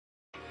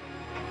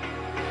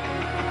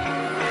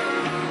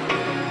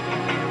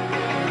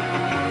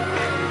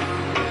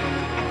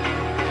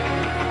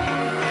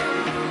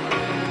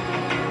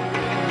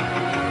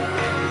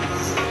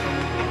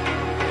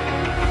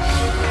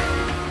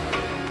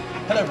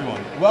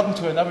everyone, welcome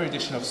to another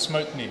edition of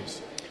Smoke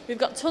News. We've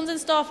got tons in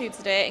store for you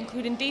today,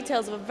 including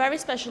details of a very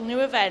special new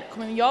event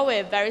coming your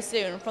way very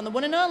soon from the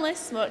one and only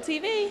Smoke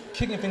TV.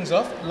 Kicking things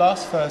off,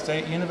 last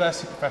Thursday,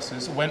 university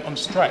professors went on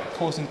strike,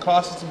 causing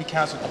classes to be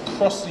cancelled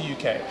across the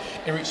UK.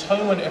 It reached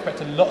home when it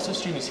affected lots of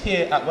students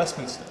here at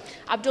Westminster.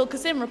 Abdul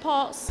Kasim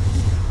reports.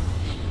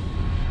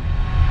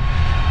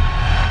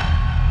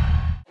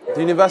 The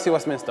University of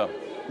Westminster,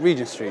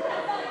 Regent Street.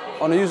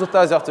 On a usual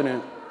Thursday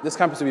afternoon, this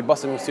campus would be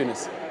bustling with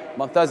students.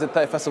 But on Thursday, the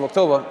 31st of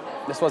October,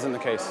 this wasn't the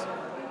case.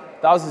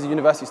 Thousands of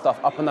university staff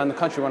up and down the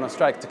country went on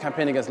strike to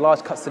campaign against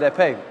large cuts to their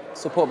pay,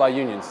 supported by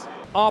unions.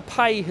 Our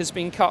pay has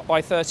been cut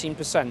by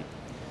 13%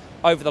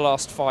 over the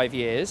last 5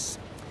 years.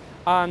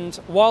 And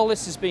while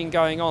this has been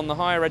going on, the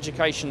higher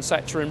education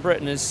sector in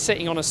Britain is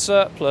sitting on a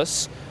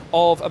surplus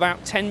of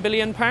about £10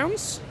 billion.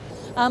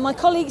 My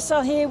colleagues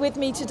are here with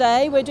me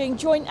today. We're doing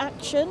joint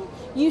action,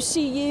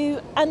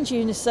 UCU and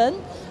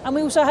Unison, and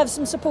we also have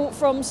some support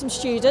from some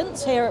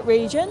students here at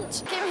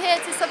Regent. I came here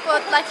to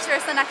support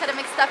lecturers and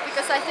academic staff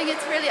because I think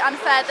it's really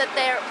unfair that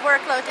their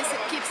workload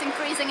keeps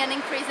increasing and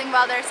increasing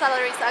while their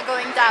salaries are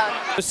going down.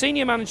 The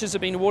senior managers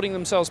have been awarding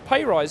themselves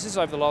pay rises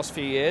over the last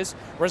few years,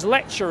 whereas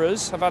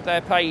lecturers have had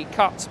their pay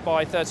cut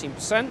by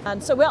 13%.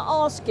 And so we're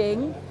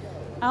asking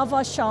our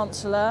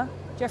Vice-Chancellor,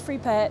 Geoffrey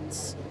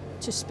Petts,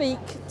 to speak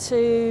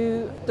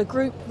to the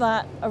group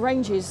that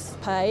arranges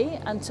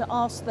pay and to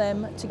ask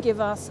them to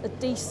give us a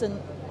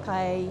decent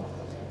pay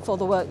for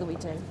the work that we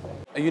do.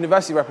 A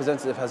university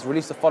representative has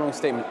released the following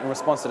statement in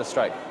response to the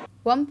strike.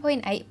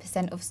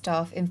 1.8% of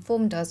staff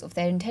informed us of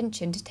their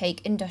intention to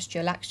take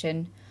industrial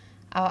action.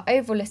 Our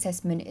overall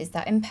assessment is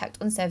that impact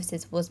on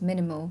services was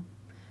minimal.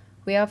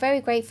 We are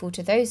very grateful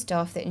to those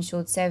staff that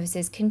ensured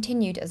services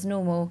continued as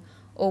normal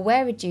or,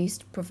 where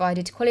reduced,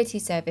 provided quality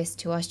service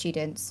to our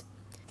students.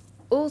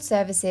 All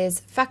services,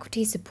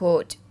 faculty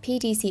support,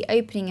 PDC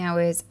opening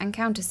hours and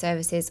counter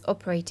services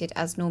operated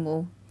as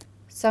normal.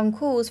 Some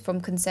calls from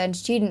concerned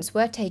students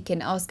were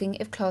taken asking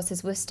if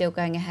classes were still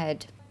going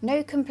ahead.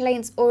 No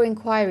complaints or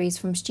inquiries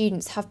from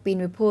students have been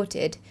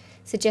reported,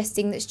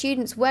 suggesting that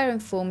students were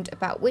informed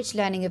about which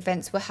learning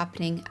events were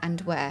happening and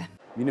where.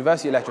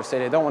 University lecturers say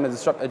they don't want to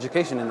disrupt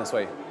education in this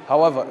way.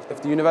 However,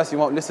 if the university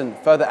won't listen,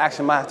 further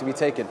action might have to be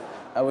taken.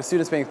 And with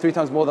students paying 3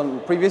 times more than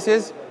previous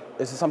years,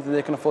 is this something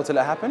they can afford to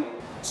let happen?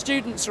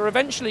 Students are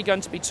eventually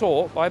going to be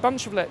taught by a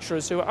bunch of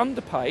lecturers who are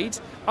underpaid,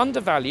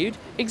 undervalued,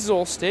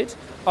 exhausted,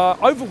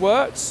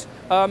 overworked,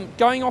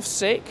 going off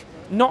sick,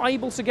 not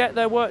able to get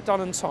their work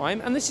done in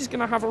time, and this is going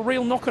to have a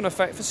real knock-on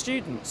effect for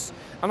students.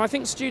 And I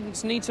think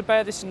students need to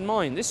bear this in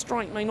mind. This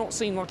strike may not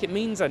seem like it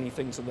means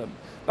anything to them,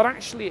 but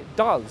actually it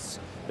does.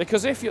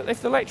 Because if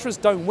the lecturers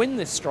don't win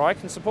this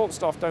strike and support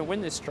staff don't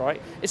win this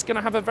strike, it's going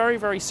to have a very,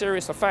 very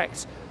serious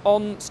effect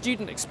on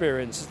student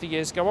experience as the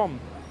years go on.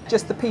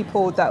 Just the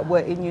people that were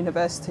in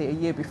university a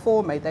year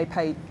before me, they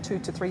paid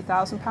 £2,000 to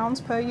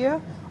 £3,000 per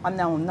year. I'm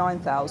now on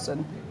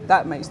 £9,000.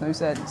 That makes no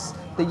sense.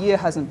 The year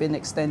hasn't been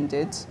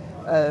extended.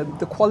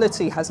 The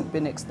quality hasn't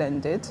been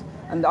extended.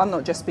 And I'm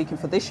not just speaking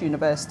for this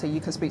university.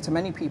 You can speak to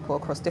many people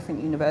across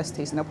different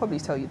universities and they'll probably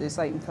tell you the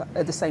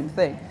same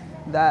thing,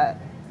 that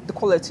the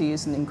quality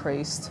isn't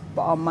increased,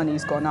 but our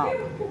money's gone up,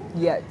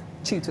 yet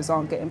tutors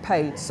aren't getting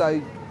paid.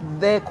 So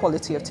their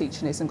quality of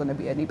teaching isn't going to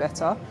be any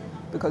better,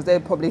 because they're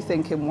probably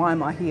thinking, why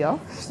am I here?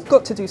 You've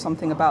got to do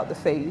something about the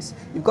fees,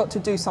 you've got to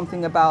do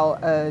something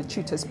about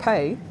tutors'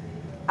 pay,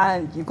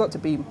 and you've got to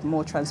be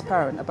more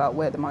transparent about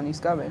where the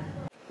money's going.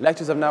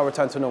 Lectures have now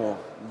returned to normal,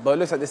 but it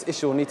looks like this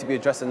issue will need to be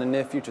addressed in the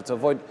near future to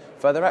avoid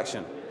further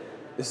action.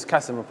 This is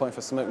Kasim reporting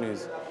for Smoke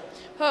News.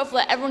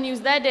 Hopefully everyone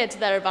used their day to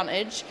their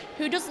advantage.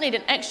 Who doesn't need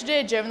an extra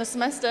day during the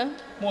semester?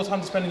 More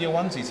time to spend in your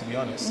onesie, to be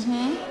honest.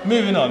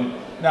 Moving on,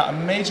 now a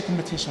major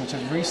competition which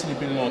has recently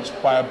been launched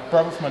by a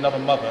brother from another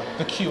mother,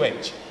 the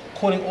QH,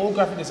 calling all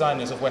graphic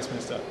designers of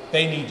Westminster.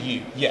 They need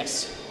you,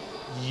 yes,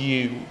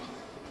 you.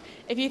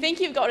 If you think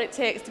you've got what it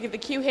takes to give the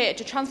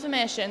QH a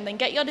transformation, then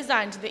get your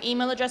design to the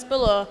email address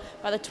below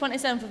by the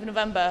 27th of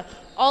November.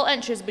 All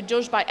entries will be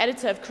judged by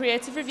editor of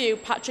Creative Review,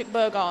 Patrick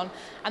Burgon,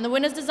 and the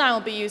winner's design will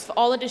be used for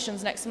all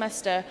editions next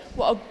semester.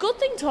 What a good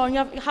thing to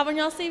have on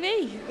your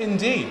CV.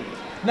 Indeed.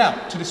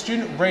 Now, to the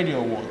Student Radio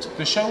Awards.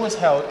 The show was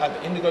held at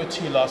the Indigo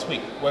 2 last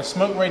week, where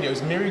Smoke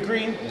Radio's Miri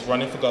Green is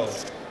running for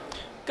gold.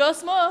 Go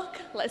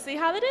Smoke! Let's see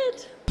how they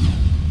did.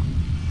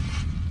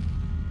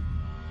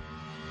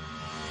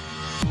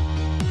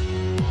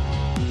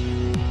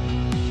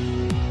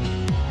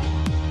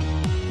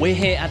 We're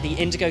here at the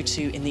Indigo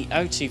 2 in the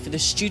O2 for the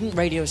Student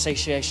Radio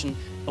Association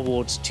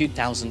Awards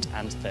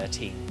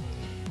 2013.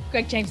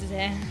 Greg James is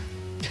here.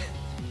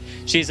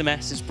 She's a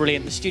mess, it's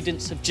brilliant. The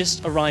students have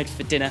just arrived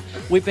for dinner.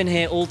 We've been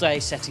here all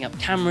day setting up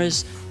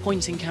cameras,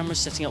 pointing cameras,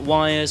 setting up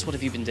wires. What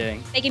have you been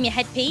doing? They gave me a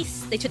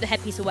headpiece, they took the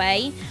headpiece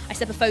away. I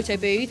set up a photo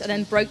booth, I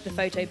then broke the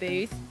photo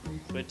booth.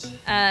 Good.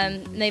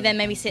 They then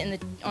made me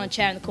sit on a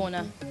chair in the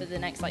corner for the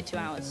next 2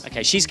 hours.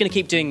 Okay, she's going to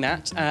keep doing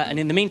that. And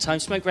in the meantime,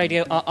 Smoke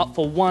Radio are up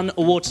for one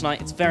award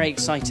tonight. It's very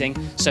exciting.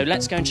 So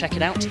let's go and check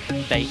it out.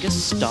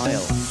 Vegas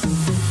Style.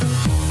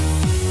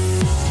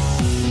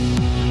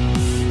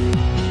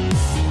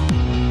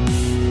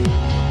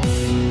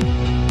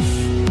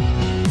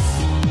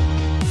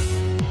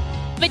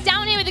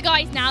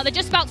 now. They're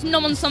just about to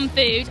nom on some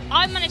food.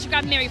 I managed to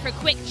grab Miri for a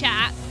quick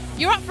chat.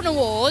 You're up for an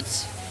award.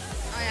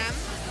 I am.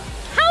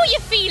 How are you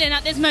feeling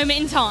at this moment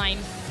in time?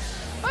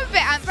 I'm a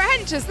bit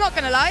apprehensive, not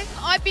going to lie.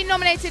 I've been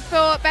nominated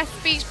for Best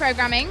Beach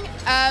Programming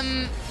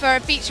for a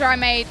feature I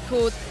made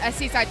called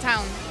Seaside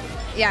Town.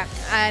 Yeah,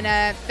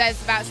 and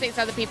there's about 6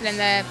 other people in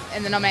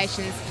the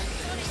nominations.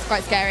 It's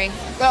quite scary.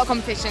 A lot of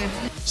competition.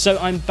 So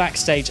I'm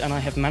backstage and I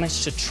have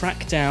managed to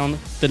track down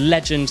the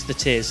legend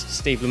that is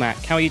Steve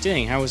Lamacq. How are you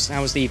doing? How was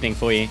the evening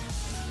for you?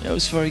 It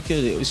was very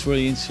good. It was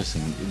really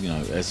interesting, you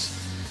know, as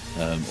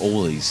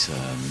all these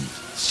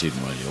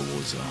student radio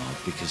awards are,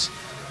 because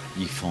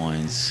you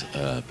find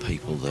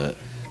people that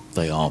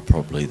they are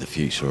probably the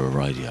future of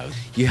radio.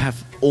 You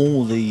have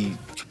all the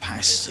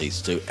capacity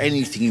to do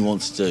anything you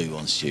want to do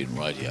on student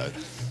radio,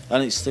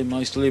 and it's the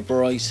most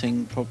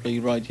liberating, probably,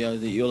 radio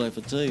that you'll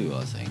ever do,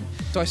 I think.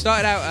 So I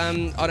started out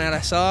on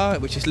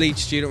LSR, which is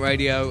Leeds Student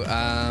Radio,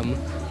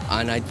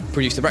 and I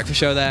produced the breakfast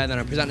show there, and then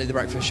I presented the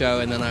breakfast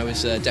show, and then I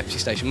was deputy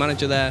station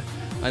manager there.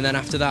 And then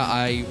after that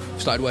I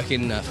started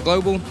working for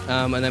Global,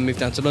 and then moved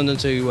down to London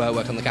to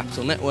work on the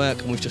Capital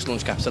Network, and we've just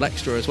launched Capital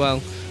Extra as well.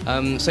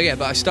 So yeah,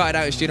 but I started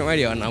out in student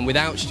radio, and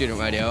without student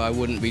radio I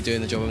wouldn't be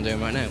doing the job I'm doing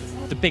right now.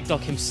 The big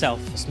dog himself,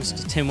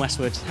 Mr. Tim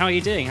Westwood. How are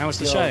you doing? How was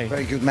the show?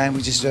 Very good, man.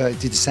 We just did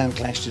the Sound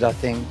Clash, did our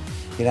thing.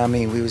 You know what I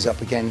mean? We was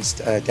up against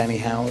Danny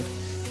Howard.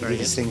 We did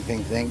the Sing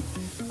thing.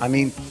 I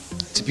mean,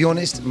 to be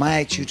honest,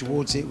 my attitude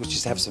towards it was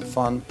just to have some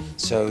fun.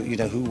 So, you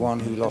know, who won,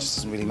 who lost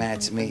doesn't really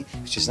matter to me.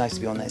 It's just nice to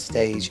be on that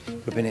stage,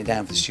 whipping it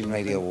down for the Student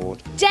Radio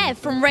Award. Dev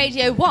from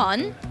Radio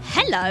 1,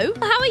 hello,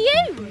 how are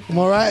you? I'm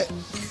alright.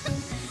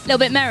 A little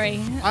bit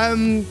merry.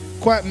 I'm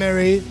quite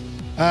merry.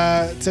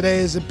 Today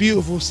is a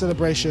beautiful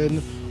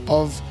celebration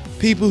of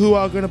people who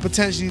are going to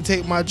potentially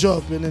take my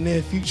job in the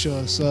near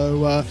future.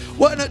 So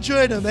why not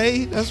join them,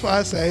 eh? That's what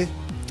I say.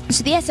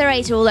 So the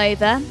SRAs are all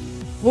over.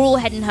 We're all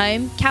heading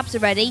home. Cabs are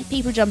ready.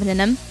 People are jumping in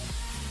them.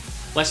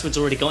 Westwood's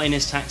already got in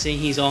his taxi.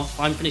 He's off.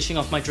 I'm finishing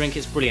off my drink.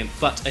 It's brilliant.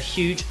 But a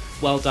huge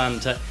well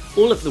done to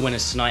all of the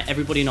winners tonight.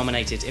 Everybody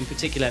nominated. In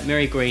particular,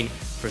 Miri Green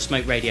for a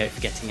Smoke Radio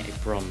for getting a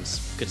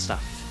bronze. Good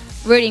stuff.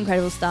 Really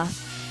incredible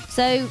stuff.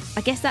 So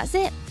I guess that's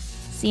it.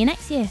 See you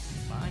next year.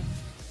 Bye.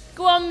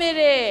 Go on,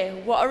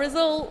 Miri. What a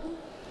result.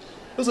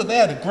 Looks like they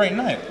had a great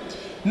night.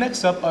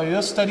 Next up, are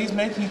your studies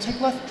making you take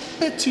life a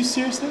bit too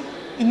seriously?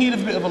 In need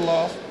of a bit of a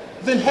laugh?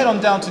 Then head on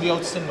down to the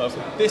Old Cinema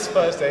this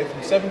Thursday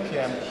from 7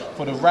 PM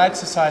for the Rag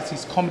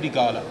Society's Comedy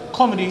Gala.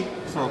 Comedy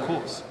for a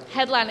course.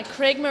 Headliner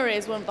Craig Murray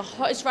is one of the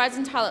hottest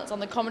rising talents on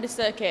the comedy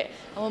circuit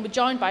and will be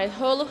joined by a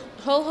whole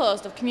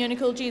host of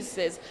communicable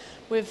Jesuses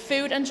with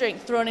food and drink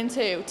thrown in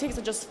too. Tickets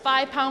are just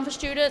 £5 for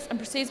students and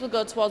proceeds will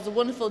go towards the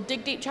wonderful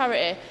Dig Deep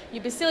charity.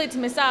 You'd be silly to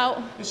miss out.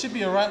 It should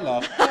be a right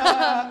laugh.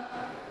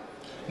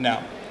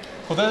 Now,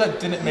 for those that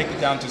didn't make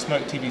it down to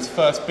Smoke TV's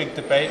first big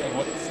debate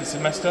of the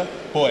semester,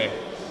 boy,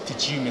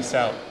 did you miss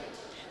out.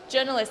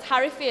 Journalist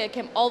Harry Fear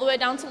came all the way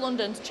down to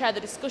London to chair the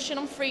discussion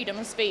on freedom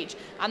of speech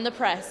and the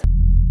press.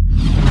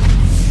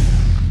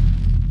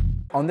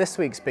 On this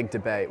week's big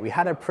debate, we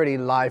had a pretty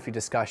lively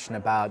discussion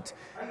about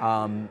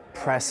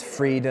press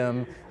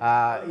freedom,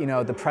 you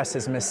know, the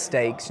press's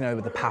mistakes, you know,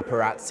 with the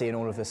paparazzi and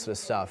all of this sort of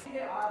stuff.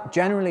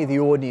 Generally, the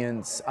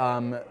audience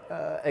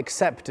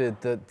accepted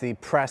that the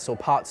press, or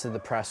parts of the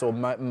press, or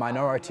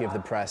minority of the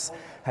press,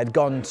 had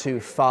gone too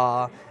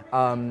far.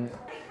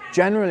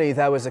 Generally,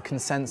 there was a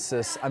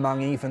consensus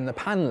among even the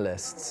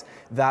panelists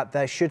that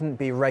there shouldn't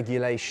be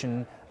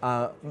regulation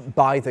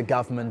by the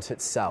government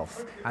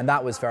itself, and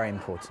that was very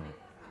important.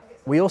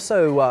 We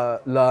also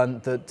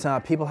learned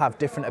that people have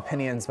different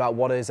opinions about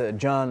what is a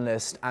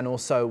journalist and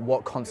also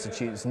what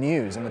constitutes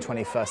news in the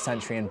 21st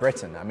century in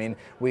Britain. I mean,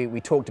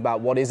 we talked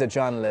about what is a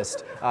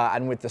journalist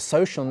and with the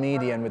social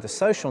media and with the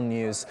social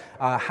news,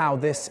 how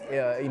this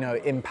you know,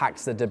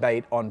 impacts the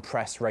debate on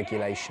press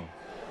regulation.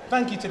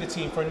 Thank you to the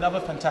team for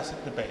another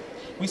fantastic debate.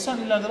 We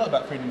certainly learned a lot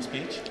about freedom of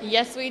speech.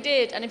 Yes, we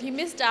did. And if you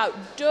missed out,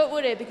 don't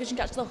worry, because you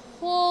can catch the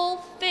whole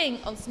thing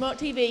on Smoke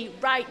TV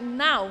right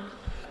now.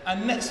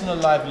 And next on the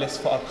live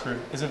list for our crew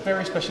is a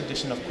very special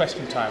edition of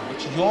Question Time,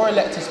 which your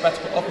elected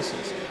sabbatical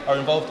officers are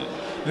involved in.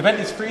 The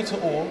event is free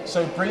to all,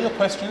 so bring your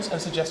questions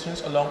and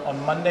suggestions along on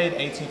Monday the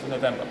 18th of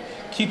November.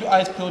 Keep your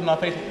eyes peeled on our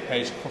Facebook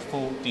page for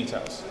full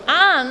details.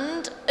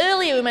 And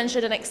earlier we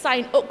mentioned an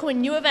exciting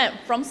upcoming new event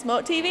from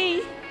Smoke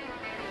TV.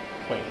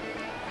 Wait,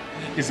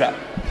 is that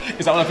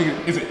what I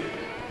think? Is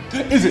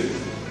it?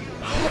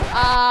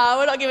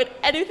 We're not giving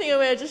anything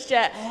away just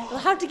yet. We'll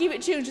have to keep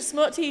it tuned to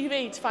Smoke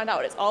TV to find out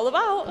what it's all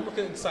about. I'm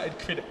looking excited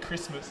kid at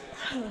Christmas.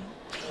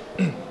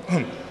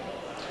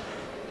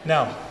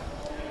 Now,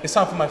 it's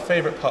time for my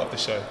favourite part of the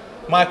show.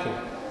 Michael,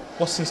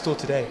 what's in store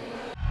today?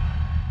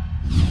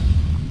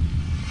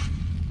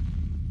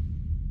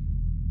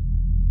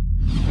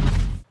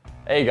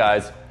 Hey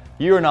guys,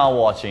 you are now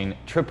watching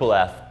Triple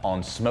F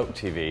on Smoke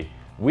TV.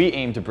 We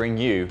aim to bring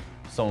you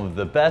some of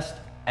the best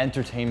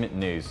entertainment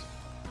news.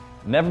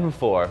 Never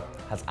before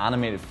has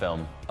animated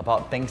film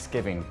about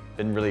Thanksgiving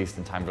been released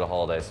in time for the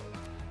holidays.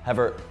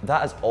 However,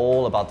 that is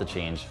all about to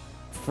change.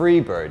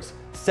 Freebirds,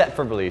 set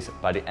for release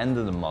by the end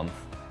of the month,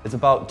 is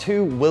about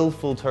two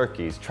willful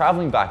turkeys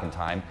travelling back in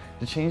time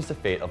to change the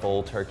fate of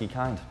all turkey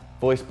kind.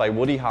 Voiced by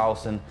Woody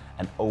Harrelson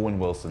and Owen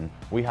Wilson,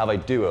 we have a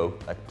duo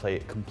that play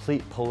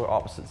complete polar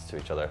opposites to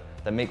each other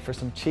that make for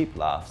some cheap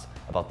laughs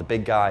about the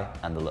big guy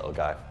and the little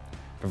guy.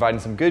 Providing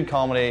some good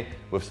comedy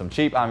with some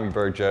cheap Angry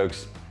Bird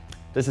jokes,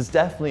 this is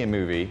definitely a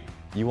movie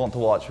you want to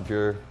watch with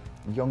your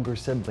younger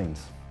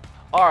siblings.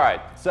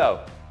 Alright,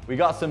 so we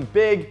got some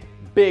big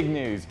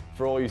news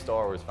for all you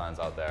Star Wars fans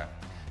out there.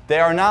 They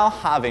are now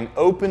having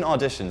open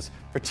auditions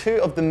for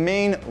two of the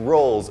main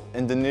roles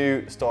in the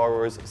new Star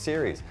Wars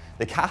series.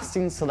 The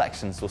casting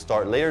selections will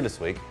start later this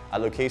week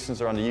at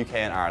locations around the UK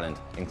and Ireland,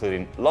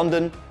 including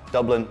London,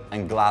 Dublin,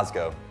 and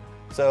Glasgow.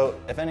 So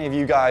if any of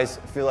you guys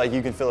feel like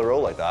you can fill a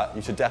role like that,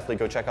 you should definitely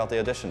go check out the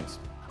auditions.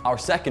 Our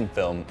second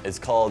film is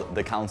called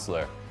The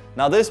Counselor.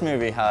 Now this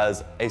movie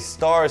has a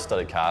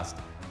star-studded cast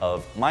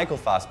of Michael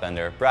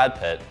Fassbender, Brad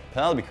Pitt,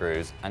 Penelope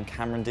Cruz, and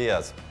Cameron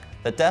Diaz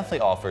that definitely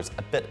offers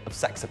a bit of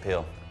sex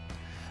appeal.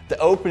 The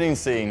opening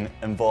scene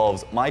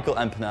involves Michael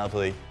and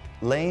Penelope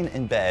laying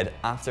in bed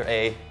after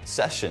a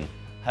session.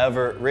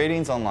 However,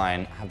 ratings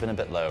online have been a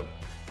bit low.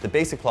 The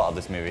basic plot of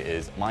this movie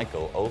is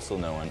Michael, also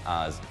known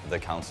as the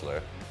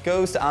Counselor,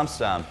 goes to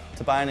Amsterdam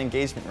to buy an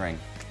engagement ring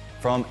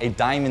from a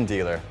diamond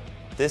dealer.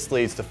 This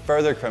leads to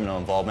further criminal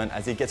involvement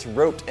as he gets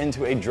roped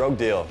into a drug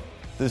deal.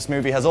 This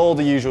movie has all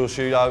the usual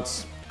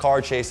shootouts,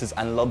 car chases,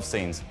 and love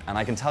scenes. And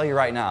I can tell you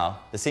right now,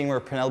 the scene where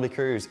Penelope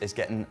Cruz is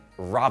getting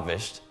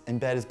ravished in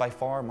bed is by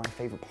far my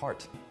favorite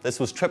part. This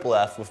was Triple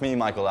F with me,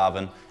 Michael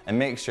Lavin, and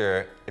make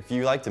sure, if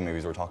you like the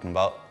movies we're talking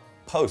about,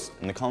 post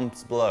in the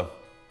comments below.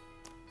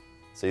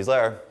 See you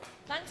later.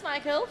 Thanks,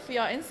 Michael, for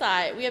your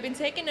insight. We have been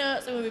taking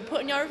notes and we'll be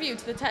putting your review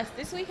to the test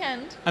this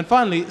weekend. And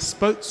finally,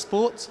 Spoke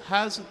Sports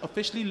has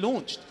officially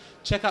launched.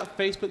 Check out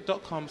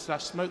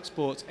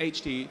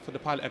facebook.com/SmokeSportsHD for the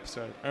pilot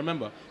episode. And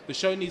remember, the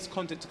show needs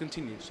content to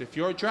continue. So if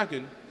you're a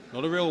dragon,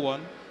 not a real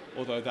one,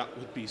 although that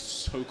would be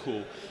so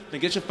cool, then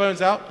get your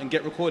phones out and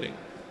get recording.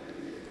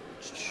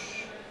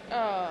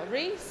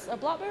 Rhys, a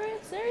Blackberry?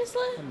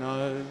 Seriously?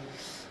 No.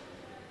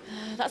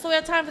 That's all we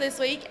have time for this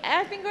week.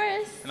 I've been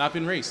Grace. And I've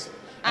been Rhys.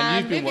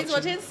 And you've been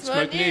watching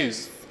Smoke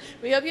News.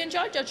 We hope you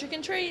enjoyed your trick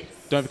and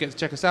treats. Don't forget to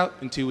check us out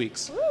in 2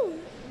 weeks. Woo.